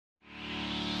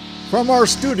From our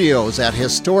studios at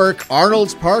historic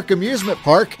Arnold's Park Amusement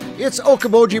Park, it's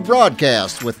Okoboji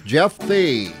Broadcast with Jeff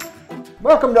Thee.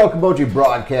 Welcome to Okoboji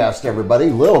Broadcast, everybody.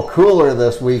 A little cooler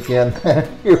this weekend than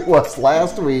it was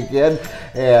last weekend.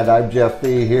 And I'm Jeff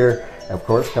Thee here, of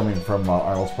course, coming from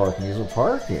Arnold's Park Amusement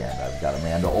Park. And I've got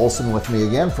Amanda Olson with me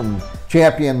again from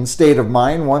Champion State of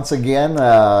Mind once again.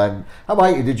 How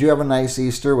about you? Did you have a nice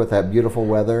Easter with that beautiful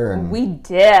weather? And we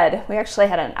did. We actually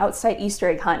had an outside Easter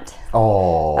egg hunt.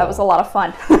 Oh. That was a lot of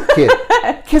fun.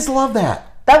 Kids love that.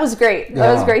 That was great. Yeah.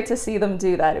 That was great to see them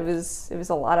do that. It was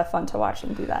a lot of fun to watch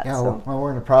them do that. Yeah, so. well, we're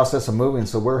in the process of moving,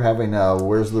 so we're having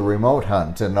where's the remote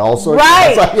hunt and all sorts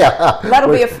right. of yeah.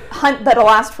 That'll be a hunt that'll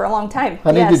last for a long time.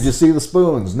 Honey, yes. Did you see the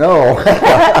spoons? No.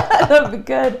 That'd be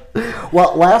good.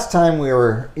 Well, last time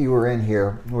you were in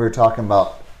here, we were talking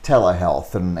about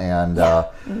telehealth and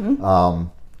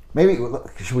maybe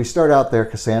should we start out there,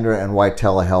 Cassandra, and why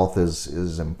telehealth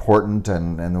is important,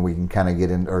 and then we can kind of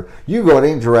get in, or you go in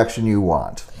any direction you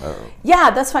want.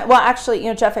 Yeah, that's fine. Well,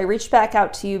 actually, Jeff, I reached back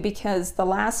out to you because the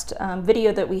last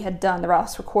video that we had done, the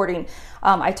last recording,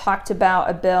 I talked about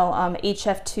a bill,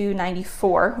 HF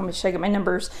 294. Let me make sure I get my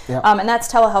numbers. Yeah. And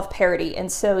that's telehealth parity. And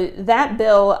so that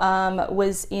bill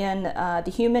was in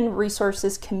the Human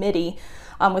Resources Committee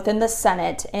within the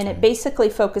Senate, and it basically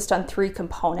focused on three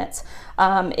components.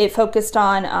 It focused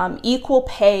on equal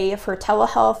pay for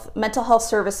telehealth, mental health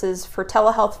services for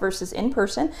telehealth versus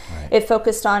in-person. Right. It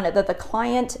focused on that the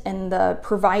client and the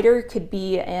provider could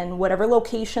be in whatever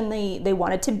location they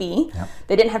wanted to be. Yep.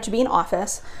 They didn't have to be in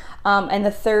office. And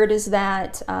the third is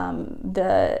that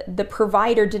the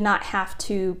provider did not have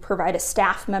to provide a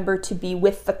staff member to be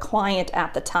with the client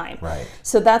at the time. Right.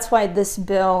 So that's why this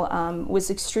bill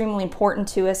was extremely important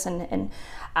to us, and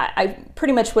I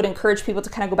pretty much would encourage people to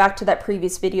kind of go back to that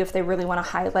previous video if they really want to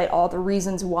highlight all the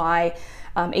reasons why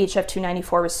HF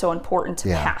 294 was so important to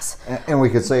pass. And we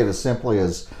could say it as simply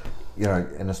as,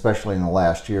 and especially in the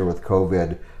last year with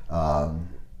COVID,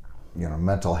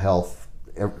 mental health,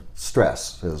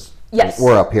 stress is, yes.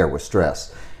 We're up here with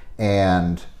stress,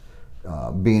 and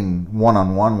being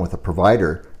one-on-one with a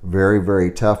provider, very,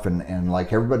 very tough, and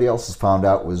like everybody else has found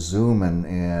out with Zoom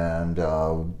and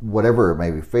whatever,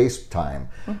 maybe FaceTime,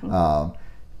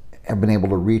 have been able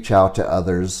to reach out to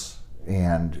others,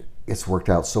 and it's worked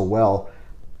out so well.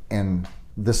 And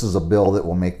this is a bill that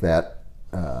will make that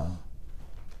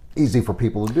easy for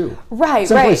people to do. Right,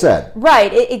 Simply right. said.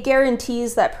 Right. It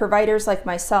guarantees that providers like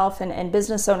myself and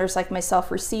business owners like myself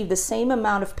receive the same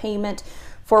amount of payment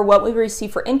for what we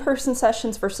receive for in-person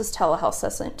sessions versus telehealth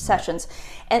sessions.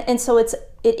 And so it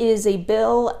is a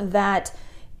bill that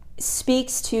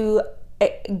speaks to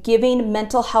giving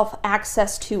mental health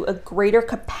access to a greater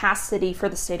capacity for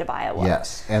the state of Iowa.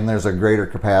 Yes, and there's a greater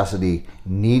capacity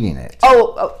needing it.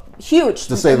 Oh, huge.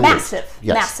 To say the massive, least.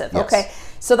 Yes, massive. yes. Okay.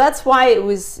 So that's why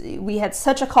we had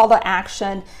such a call to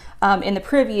action in the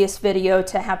previous video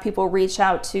to have people reach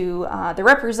out to the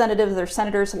representatives, their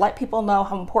senators, let people know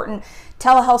how important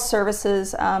telehealth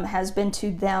services has been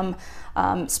to them,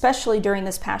 especially during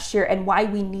this past year, and why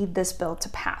we need this bill to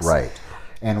pass. Right.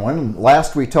 And when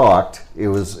last we talked, it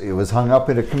was hung up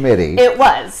in a committee. It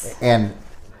was.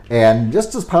 And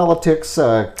just as politics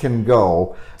can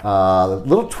go,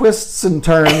 little twists and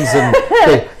turns, and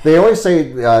they always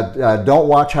say, don't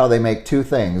watch how they make two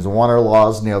things. One are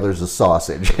laws and the other's a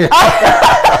sausage.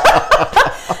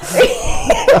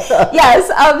 Yes.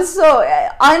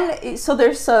 So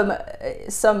there's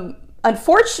some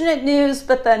unfortunate news,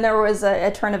 but then there was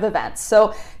a turn of events.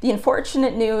 So the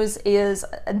unfortunate news is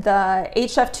the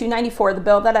HF 294, the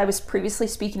bill that I was previously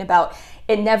speaking about,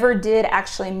 it never did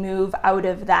actually move out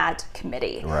of that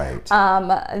committee. Right.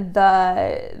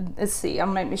 Let's see,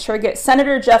 I'm going to make sure I get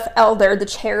Senator Jeff Elder, the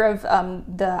chair of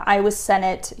the Iowa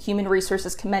Senate Human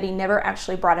Resources Committee, never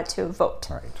actually brought it to a vote.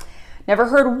 Right. Never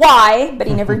heard why, but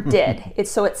he never did.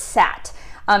 So it sat.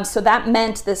 So that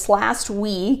meant this last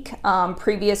week,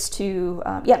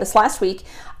 this last week,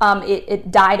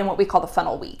 it died in what we call the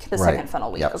funnel week, the second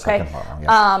funnel week. Yep, okay. second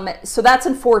funnel, yep. So that's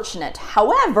unfortunate.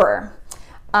 However,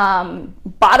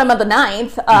 bottom of the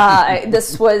ninth,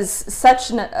 this was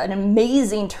such an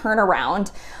amazing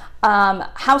turnaround.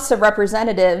 House of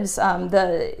Representatives,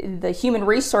 the Human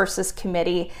Resources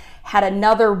Committee, had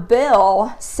another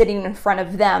bill sitting in front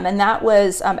of them, and that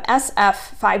was SF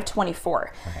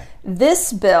 524. Okay.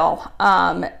 This bill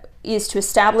is to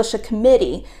establish a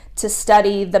committee to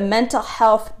study the mental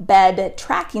health bed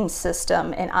tracking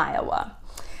system in Iowa.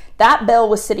 That bill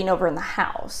was sitting over in the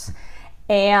House,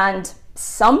 and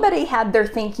somebody had their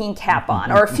thinking cap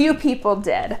on, or a few people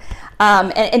did,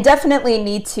 and definitely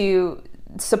need to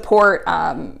support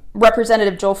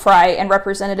Representative Joel Fry and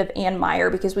Representative Ann Meyer,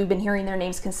 because we've been hearing their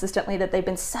names consistently, that they've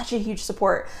been such a huge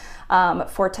support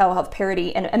for telehealth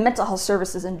parity and mental health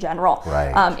services in general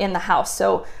in the House.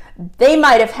 So they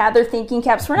might have had their thinking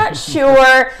caps. We're not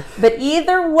sure, but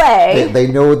either way, they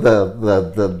know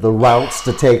the routes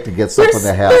to take to get something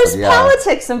to happen. There's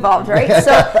politics involved, right?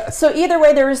 So either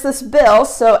way, there is this bill.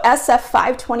 So SF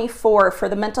 524 for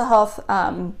the mental health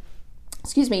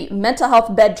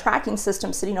bed tracking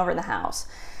system sitting over in the House.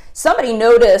 Somebody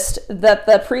noticed that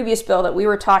the previous bill that we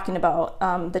were talking about,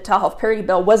 the telehealth parity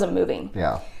bill, wasn't moving.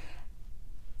 Yeah.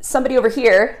 Somebody over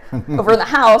here, over in the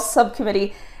House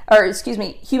subcommittee,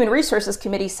 Human Resources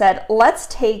Committee, said, let's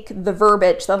take the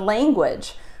verbiage, the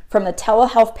language from the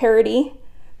telehealth parity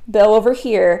bill over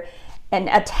here and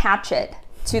attach it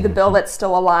to the bill that's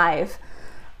still alive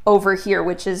over here,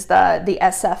 which is the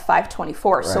SF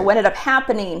 524. Right. So what ended up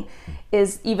happening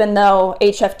is, even though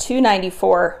HF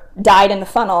 294 died in the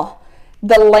funnel,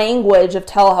 the language of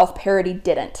telehealth parity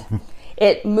didn't.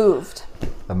 It moved.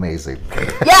 Amazing.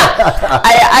 Yeah,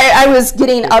 I was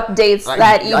getting updates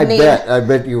that evening. I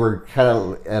bet you were kind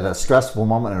of at a stressful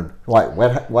moment. And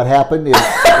what happened?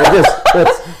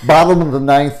 It's bottom of the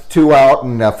ninth, 2 out,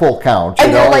 and full count.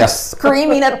 And you're like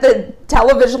screaming at the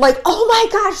television, like, "Oh my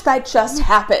gosh, that just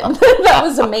happened!" That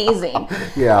was amazing.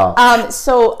 Yeah.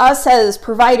 So us as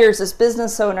providers, as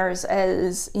business owners,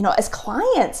 as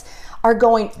clients, are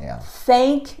going,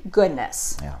 thank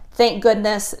goodness. Yeah. Thank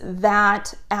goodness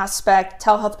that aspect,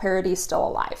 telehealth parity, is still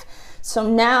alive. So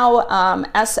now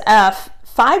SF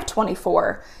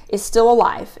 524 is still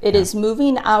alive. It is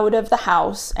moving out of the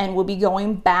House and will be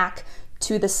going back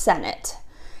to the Senate.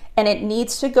 And it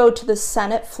needs to go to the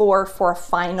Senate floor for a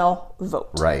final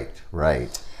vote.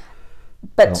 Right.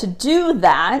 But to do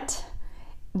that,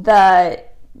 the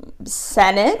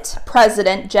Senate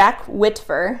President, Jack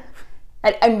Whitver,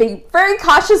 I'm being very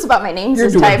cautious about my names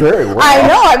this time. You're doing very well. I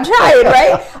know, I'm trying,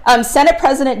 right? Senate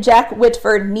President Jack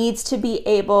Whitver needs to be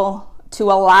able to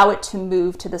allow it to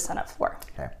move to the Senate floor.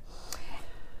 Okay.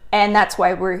 And that's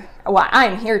why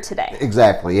I'm here today.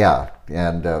 Exactly, yeah.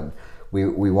 And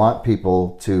we want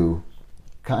people to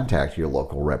contact your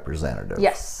local representative.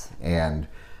 Yes. And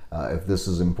if this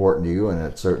is important to you, and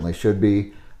it certainly should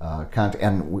be,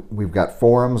 and we've got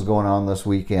forums going on this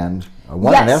weekend.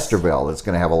 One in Estherville that's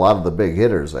going to have a lot of the big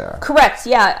hitters there. Correct,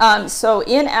 yeah. So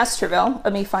in Estherville,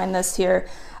 let me find this here.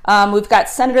 We've got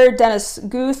Senator Dennis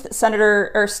Guth,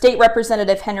 State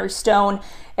Representative Henry Stone,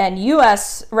 and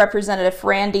U.S. Representative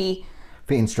Randy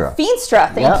Feenstra,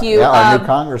 thank you. Yeah, our new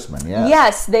congressman, yes.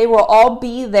 Yes, they will all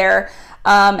be there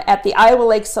at the Iowa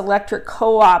Lakes Electric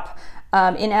Co-op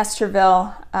in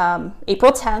Estherville,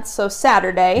 April 10th, so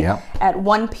Saturday, at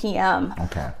 1 p.m.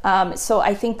 Okay. So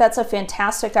I think that's a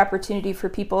fantastic opportunity for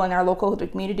people in our local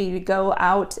community to go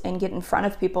out and get in front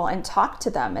of people and talk to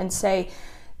them and say,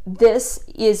 this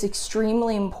is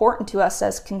extremely important to us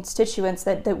as constituents,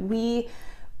 that we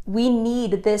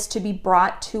need this to be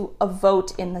brought to a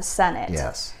vote in the Senate.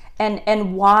 Yes.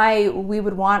 And why we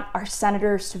would want our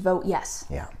senators to vote yes.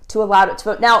 Yeah. To allow it to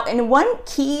vote. Now, and one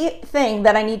key thing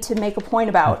that I need to make a point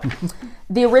about,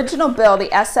 the original bill, the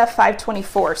SF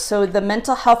 524, so the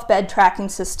mental health bed tracking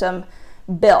system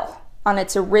bill on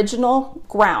its original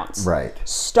grounds,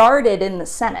 started in the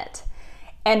Senate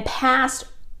and passed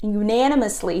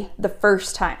unanimously the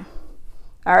first time.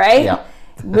 All right? Yeah.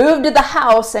 Moved to the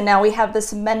House, and now we have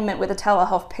this amendment with a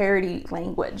telehealth parity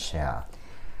language. Yeah.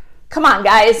 Come on,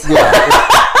 guys.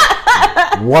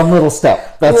 Yeah. One little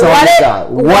step. That's all we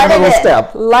got. One little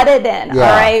step. Let it in. Yeah.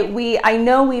 All right. I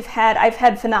know I've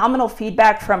had phenomenal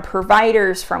feedback from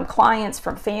providers, from clients,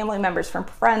 from family members, from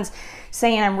friends,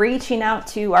 saying I'm reaching out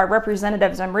to our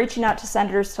representatives, I'm reaching out to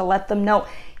senators to let them know.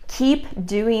 Keep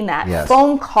doing that. Yes.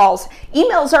 Phone calls,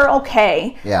 emails are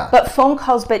okay. Yeah. But phone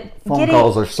calls, phone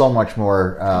calls are so much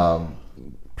more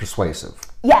persuasive.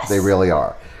 Yes. They really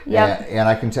are. Yep. And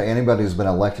I can tell you, anybody who's been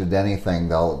elected to anything,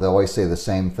 they'll always say the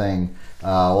same thing.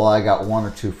 Well, I got 1 or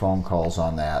 2 phone calls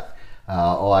on that.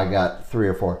 I got 3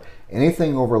 or 4.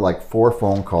 Anything over like 4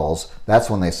 phone calls, that's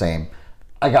when they say,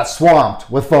 I got swamped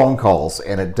with phone calls,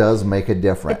 and it does make a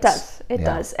difference. It does. It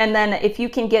does. And then if you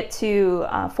can get to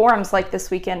forums like this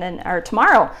weekend or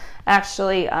tomorrow,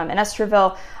 actually, in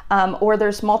Estherville, or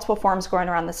there's multiple forums going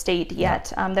around the state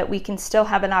yet, that we can still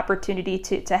have an opportunity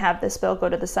to have this bill go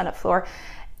to the Senate floor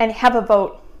and have a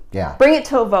vote. Yeah. Bring it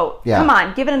to a vote. Yeah. Come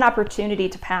on, give it an opportunity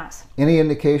to pass. Any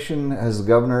indication, has the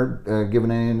governor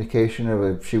given any indication of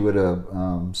if she would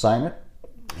sign it?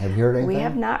 Have you heard anything? We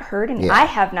have not heard any. Yeah. I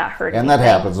have not heard anything. And that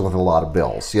happens with a lot of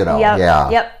bills, you know. Yep, Yeah.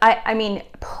 Yep. I mean,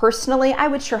 personally, I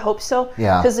would sure hope so.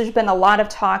 Yeah. Because there's been a lot of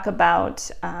talk about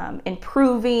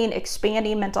improving,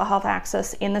 expanding mental health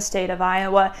access in the state of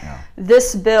Iowa. Yeah.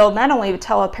 This bill, not only with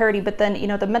telehealth parity, but then,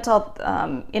 the mental health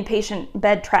inpatient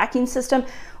bed tracking system,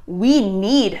 we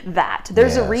need that.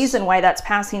 There's a Yes. reason why that's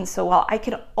passing so well. I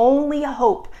can only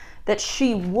hope that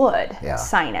she would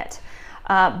sign it.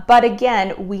 But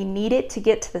again, we need it to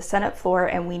get to the Senate floor,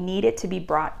 and we need it to be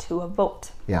brought to a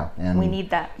vote. Yeah, and we need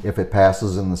that. If it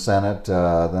passes in the Senate,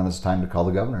 then it's time to call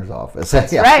the governor's office.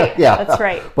 That's right. Yeah, that's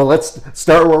right. But let's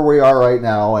start where we are right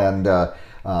now, and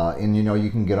you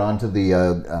can get onto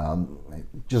the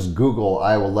just Google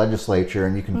Iowa legislature,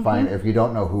 and you can find, if you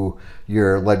don't know who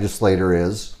your legislator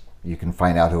is, you can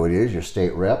find out who it is, your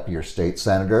state rep, your state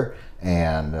senator,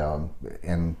 and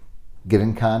get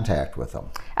in contact with them.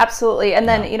 Absolutely. And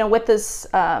then, with this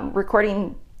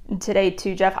recording today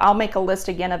too, Jeff, I'll make a list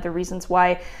again of the reasons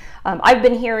why I've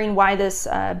been hearing why this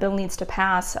bill needs to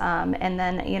pass. And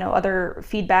then, other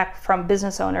feedback from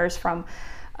business owners, from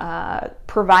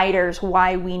providers,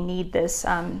 why we need this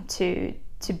to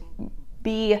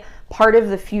be part of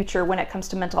the future when it comes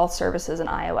to mental health services in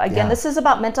Iowa. Again, this is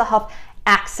about mental health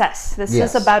access. This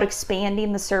is about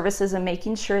expanding the services and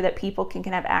making sure that people can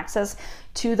have access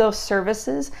to those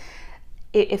services.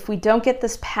 If we don't get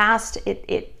this passed,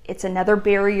 it's another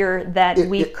barrier that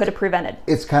we could have prevented.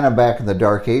 It's kind of back in the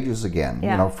dark ages again.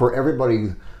 Yeah. For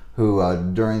everybody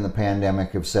who during the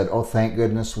pandemic have said, oh, thank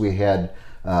goodness we had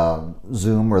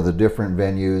Zoom or the different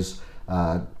venues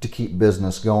to keep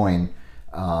business going.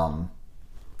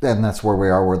 And that's where we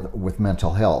are with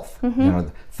mental health.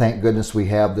 Thank goodness we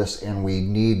have this, and we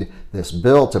need this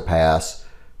bill to pass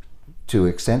to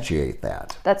accentuate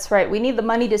that. That's right. We need the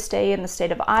money to stay in the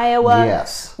state of Iowa.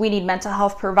 Yes. We need mental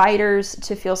health providers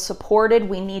to feel supported.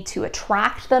 We need to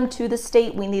attract them to the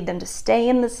state. We need them to stay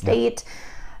in the state.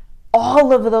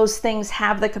 All of those things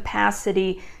have the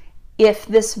capacity, if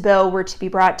this bill were to be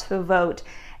brought to a vote,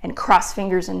 and cross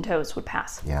fingers and toes, would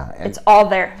pass. Yeah. It's all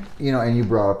there. And you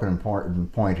brought up an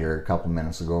important point here a couple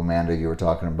minutes ago, Amanda. You were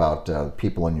talking about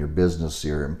people in your business,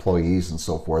 your employees and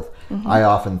so forth. I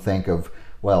often think of,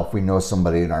 well, if we know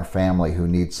somebody in our family who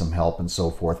needs some help and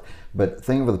so forth, but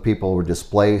think of the people who were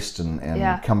displaced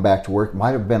and come back to work,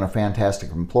 might have been a fantastic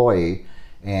employee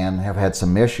and have had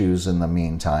some issues in the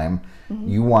meantime.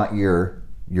 You want your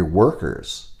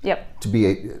workers to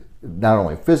be not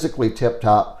only physically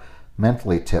tip-top,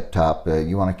 mentally tip-top.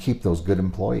 You want to keep those good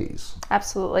employees.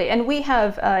 Absolutely. And we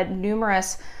have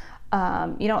numerous,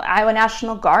 Iowa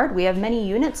National Guard. We have many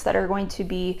units that are going to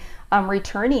be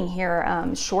returning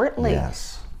here shortly.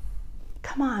 Yes.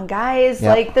 Come on, guys.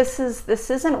 Yep. This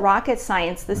isn't rocket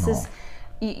science. This is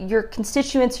your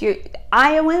constituents.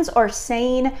 Iowans are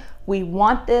saying, we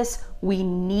want this. We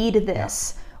need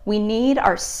this. We need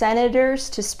our senators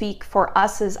to speak for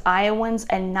us as Iowans,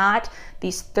 and not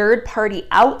these third-party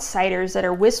outsiders that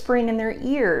are whispering in their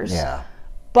ears. Yeah.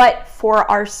 But for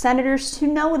our senators to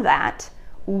know that,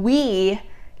 we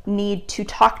need to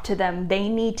talk to them. They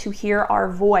need to hear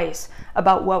our voice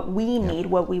about what we need,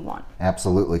 what we want.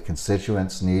 Absolutely.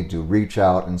 Constituents need to reach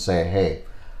out and say, hey,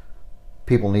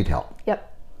 people need help. Yep.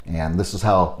 And this is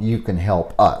how you can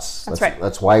help us. That's right.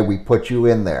 That's why we put you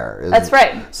in there. That's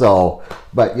right. So,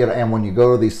 but and when you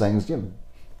go to these things,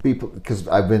 people, because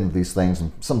I've been to these things,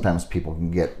 and sometimes people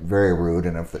can get very rude,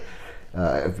 and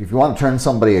if you want to turn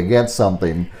somebody against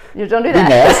something, you don't do be that.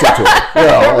 nasty to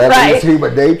them. That's Right.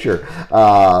 human nature.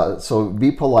 So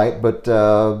be polite,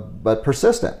 but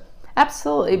persistent.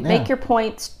 Absolutely. Make your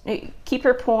point. Keep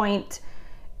your point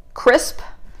crisp.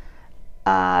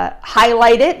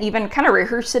 Highlight it, even kind of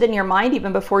rehearse it in your mind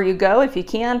even before you go if you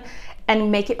can,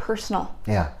 and make it personal.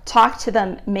 Yeah. Talk to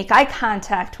them, make eye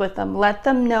contact with them, let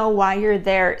them know why you're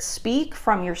there. Speak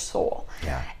from your soul.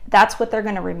 Yeah. That's what they're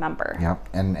going to remember. Yeah.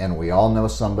 And we all know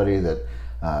somebody that,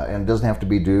 and it doesn't have to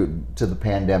be due to the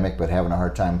pandemic, but having a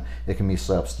hard time. It can be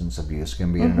substance abuse, it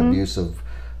can be an abusive,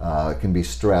 it can be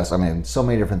stress. I mean, so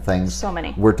many different things. So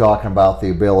many. We're talking about the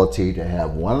ability to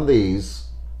have one of these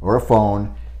or a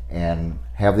phone and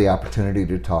have the opportunity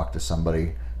to talk to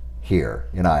somebody here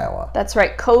in Iowa. That's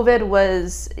right. COVID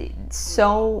was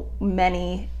so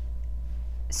many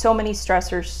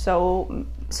stressors,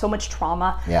 so much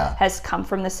trauma has come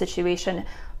from this situation.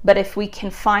 But if we can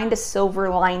find a silver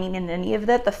lining in any of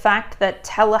that, the fact that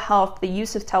telehealth, the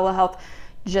use of telehealth,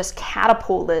 just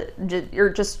catapulted or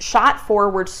just shot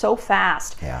forward so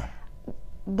fast. Yeah.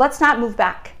 Let's not move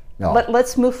back. No.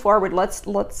 Let's move forward. Let's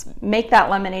make that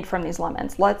lemonade from these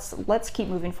lemons. Let's keep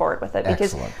moving forward with it,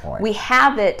 because Excellent point. we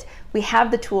have it. We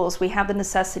have the tools. We have the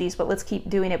necessities. But let's keep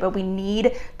doing it. But we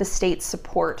need the state's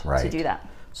support to do that.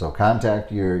 So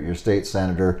contact your state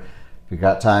senator. If you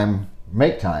got time,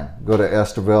 make time. Go to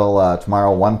Estherville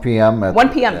tomorrow, 1 p.m. at 1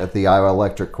 p.m. at the Iowa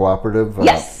Electric Cooperative.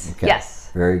 Yes. Okay. Yes.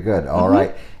 Very good. All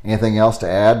right. Anything else to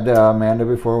add, Amanda,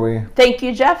 before we... Thank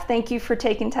you, Jeff. Thank you for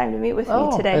taking time to meet with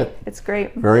me today. It's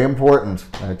great. Very important.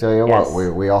 I tell you Yes.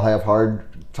 what, we all have hard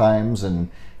times, and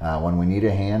when we need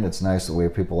a hand, it's nice that we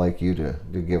have people like you to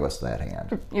give us that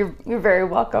hand. You're very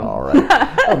welcome. All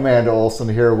right. Amanda Olson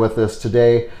here with us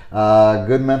today.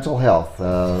 Good mental health.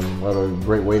 What a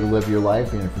great way to live your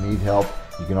life. And if you need help,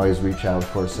 you can always reach out, of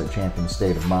course, at Champion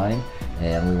State of Mind.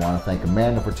 And we want to thank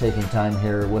Amanda for taking time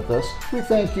here with us. We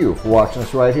thank you for watching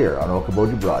us right here on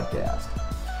Okoboji Broadcast.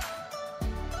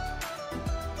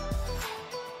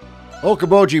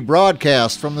 Okoboji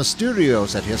Broadcast from the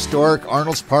studios at historic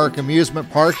Arnold's Park Amusement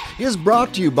Park is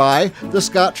brought to you by the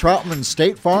Scott Troutman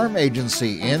State Farm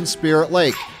Agency in Spirit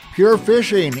Lake, Pure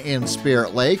Fishing in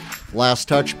Spirit Lake, Last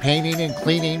Touch Painting and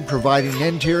Cleaning, providing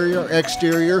interior,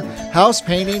 exterior, house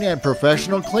painting, and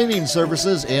professional cleaning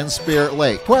services in Spirit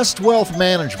Lake. Quest Wealth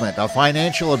Management, a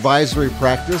financial advisory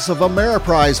practice of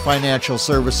Ameriprise Financial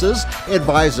Services.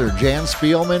 Advisor Jan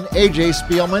Spielman, AJ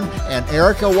Spielman, and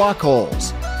Erica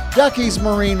Wachholz. Ducky's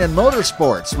Marine and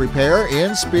Motorsports Repair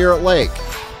in Spirit Lake.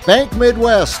 Bank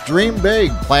Midwest, dream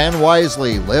big, plan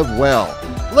wisely, live well.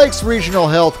 Lakes Regional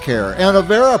Healthcare and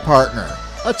Avera Partner.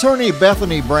 Attorney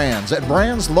Bethany Brands at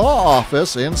Brands Law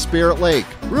Office in Spirit Lake.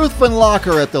 Ruthven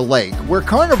Locker at the Lake, where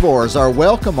carnivores are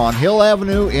welcome on Hill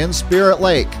Avenue in Spirit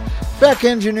Lake. Beck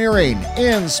Engineering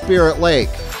in Spirit Lake.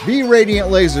 Be Radiant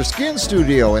Laser Skin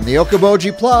Studio in the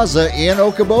Okoboji Plaza in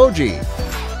Okoboji.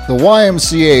 The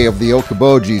YMCA of the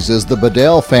Okobojis is the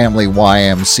Bedell Family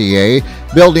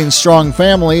YMCA, building strong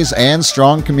families and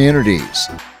strong communities.